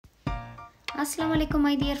Assalamu alaikum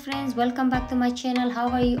my dear friends, welcome back to my channel. How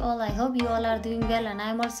are you all? I hope you all are doing well and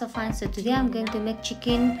I'm also fine. So today I'm going to make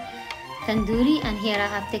chicken tandoori, and here I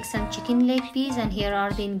have taken some chicken leg piece, and here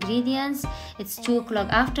are the ingredients. It's 2 o'clock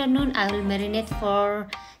afternoon. I will marinate for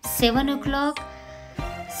 7 o'clock.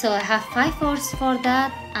 So I have 5 hours for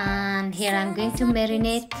that, and here I'm going to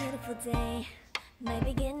marinate.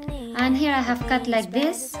 And here I have cut like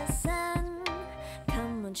this.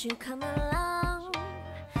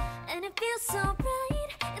 And it feels so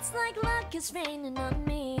bright, it's like luck is raining on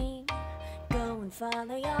me. Go and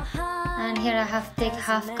follow your heart. And here I have take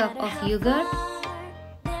half cup of yogurt,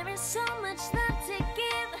 There is so much love to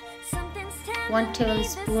give. Something's telling 1 me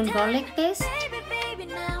tablespoon this garlic time. paste, Baby,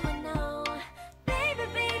 now I know.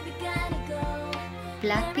 Baby, gotta go.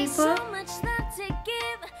 black There is pepper, so much love to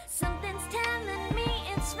give. Something's telling me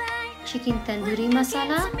it's right. chicken tandoori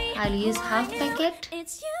masala. I'll use half packet.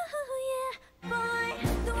 It's you, yeah, boy.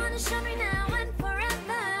 The one to show me now and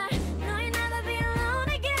forever. No, you'll never be alone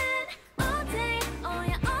again. All day, oh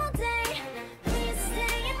yeah, all day. Please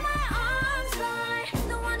stay in my arms, boy.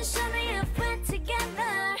 The one to show me if we're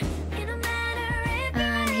together. It don't matter if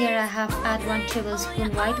And here I have add 1 tablespoon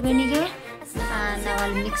white vinegar, and now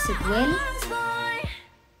I'll mix it well.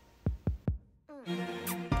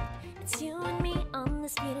 It's you and me on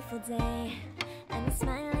this beautiful day, and we're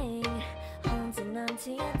smiling, holding on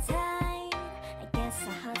to you tight. I guess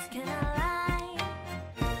our hearts can align,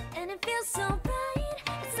 and it feels so bright.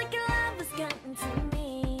 It's like your love has gotten to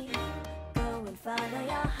me. Go and follow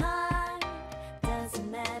your heart. Doesn't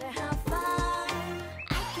matter how far.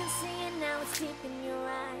 I can see it now. It's deep in your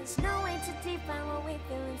eyes. No way to define what we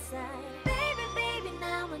feel inside. Baby,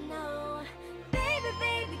 now I know. Baby,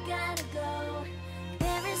 gotta go.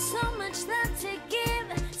 There is so much love to give.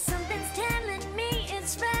 Something's telling me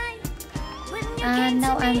it's right. When you And get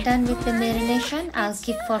now to I'm me, done with the marination. I'll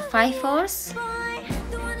keep for 5 hours. boy,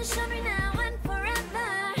 the one to show me now and forever.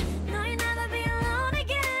 No, you'll never be alone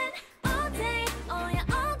again. All day, oh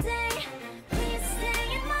yeah, all day. Please stay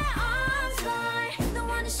in my arms, boy. The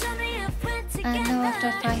one to show me if we're together. And now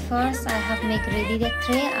after 5 hours, I have make ready the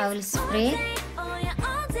tray. I will spray. Oh yeah,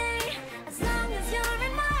 all day. As long as you're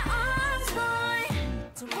in my arms, boy.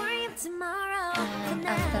 Don't worry of tomorrow. And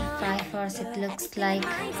after 5 hours, it looks like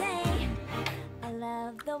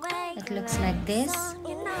this.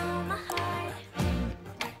 You know my heart.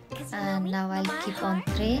 And now I'll keep on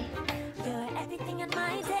tray. You're everything in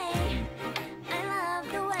my day. I love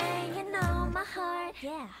the way you know my heart.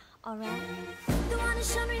 Yeah, alright. The one to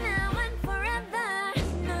show me now and forever.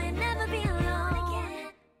 No, you'll never be alone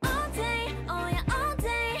again. All day, oh yeah, all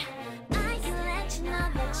day. I can let you know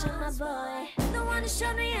that you're my boy. The one to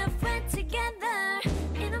show me if we're together.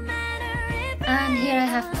 It don't matter if And here I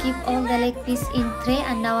have keep all the leg piece in tray,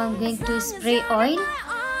 and now I'm going to spray oil,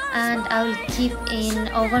 and I will keep in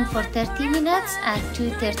oven for 30 minutes at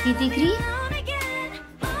 230 degree.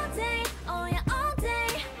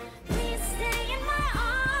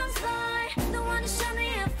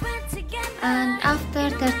 And after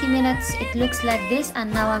 30 minutes it looks like this,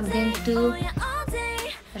 and now I'm going to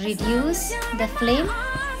reduce the flame.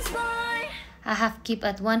 I have keep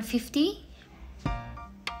at 150.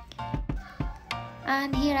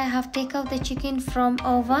 And here I have take out the chicken from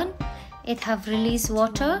oven. It have released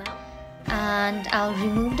water, and I'll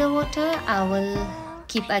remove the water. I will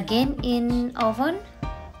keep again in oven,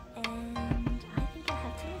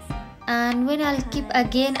 and when I'll keep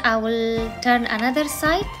again, I will turn another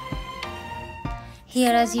side.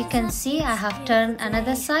 Here as you can see, I have turned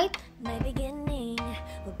another side. My beginning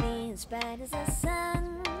will be as bright as the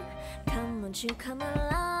sun. Come, won't you come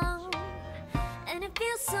along? And it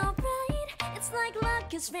feels so bright, it's like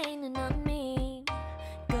luck is raining on me.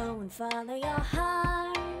 Go and follow your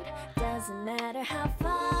heart. Doesn't matter how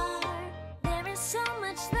far. There is so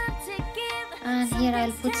much love to give. And here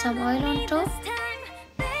I'll put some oil on top.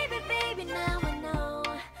 Baby, now I know.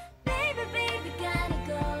 Baby, gotta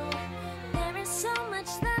go. There is so much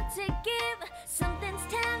love to give. Something's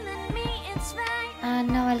telling me it's right. And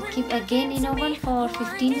now I'll keep again in oven for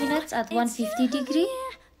 15 minutes at 150 degree.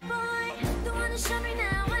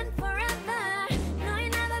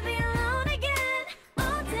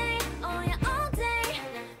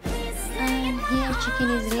 And here chicken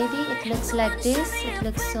is ready. It looks like this. It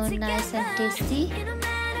looks so nice and tasty.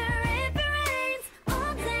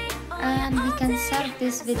 And we can serve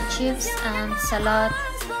this with chips and salad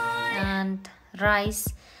and rice.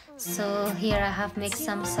 So here I have made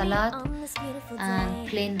some salad and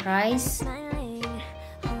plain rice.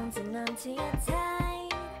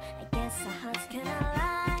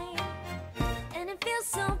 And it feels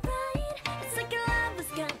so bright, it's like your love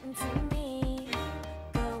has gotten to me.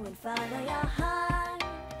 Go and follow your heart,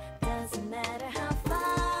 doesn't matter how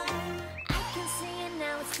far. I can see it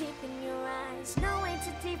now, it's deep in your eyes. No way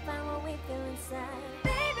to define what we feel inside.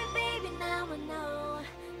 Baby, baby, now I know.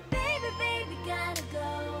 Baby, baby, gotta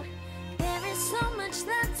go. There is so much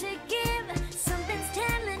love to give. Something's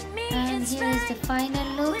telling me And it's here is the right. final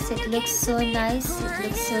looks. It looks so nice. It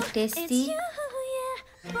looks so It's tasty. you,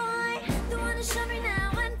 yeah, boy. The one to show me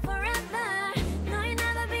now and forever. No, you'll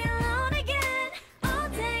never be alone again. All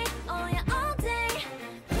day, oh yeah, all day.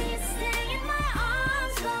 Please stay in my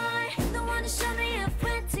arms, boy. The one to show me if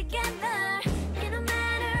we're together. It don't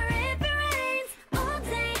matter if it rains. All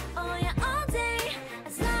day, oh yeah, all day.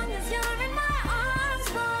 As long as you're in my arms,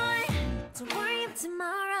 boy. Don't worry about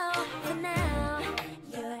tomorrow. For now,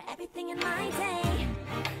 you're everything in my day.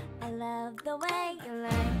 I love the way you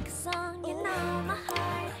like a song, you know my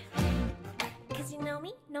heart. Cause you know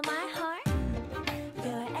me, know my heart.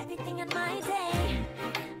 You're everything in my day.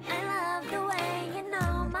 I love the way you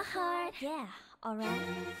know my heart. Yeah, alright.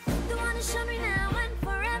 The one to show me now and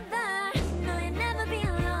forever. No, you'll never be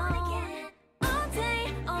alone again. All day,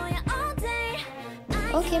 oh yeah, all day.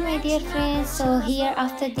 Okay, my dear friends, so here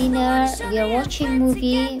after dinner we are watching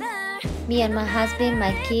movie. Me and my husband,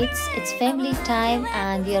 my kids. It's family time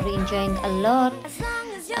and we are enjoying a lot.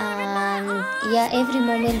 And yeah, every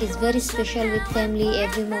moment is very special with family.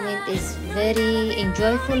 Every moment is very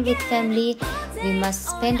enjoyable with family. We must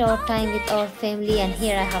spend our time with our family. And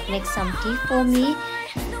here I have made some tea for me.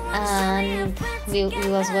 And we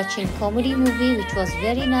was watching comedy movie, which was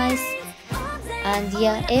very nice. And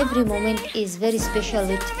yeah, every moment is very special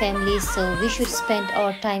with family, so we should spend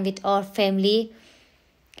our time with our family.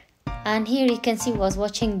 And here you can see was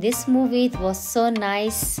watching this movie. It was so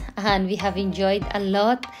nice and we have enjoyed a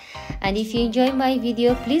lot. And if you enjoy my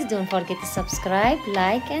video, please don't forget to subscribe,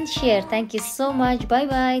 like and share. Thank you so much. Bye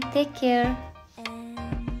bye. Take care.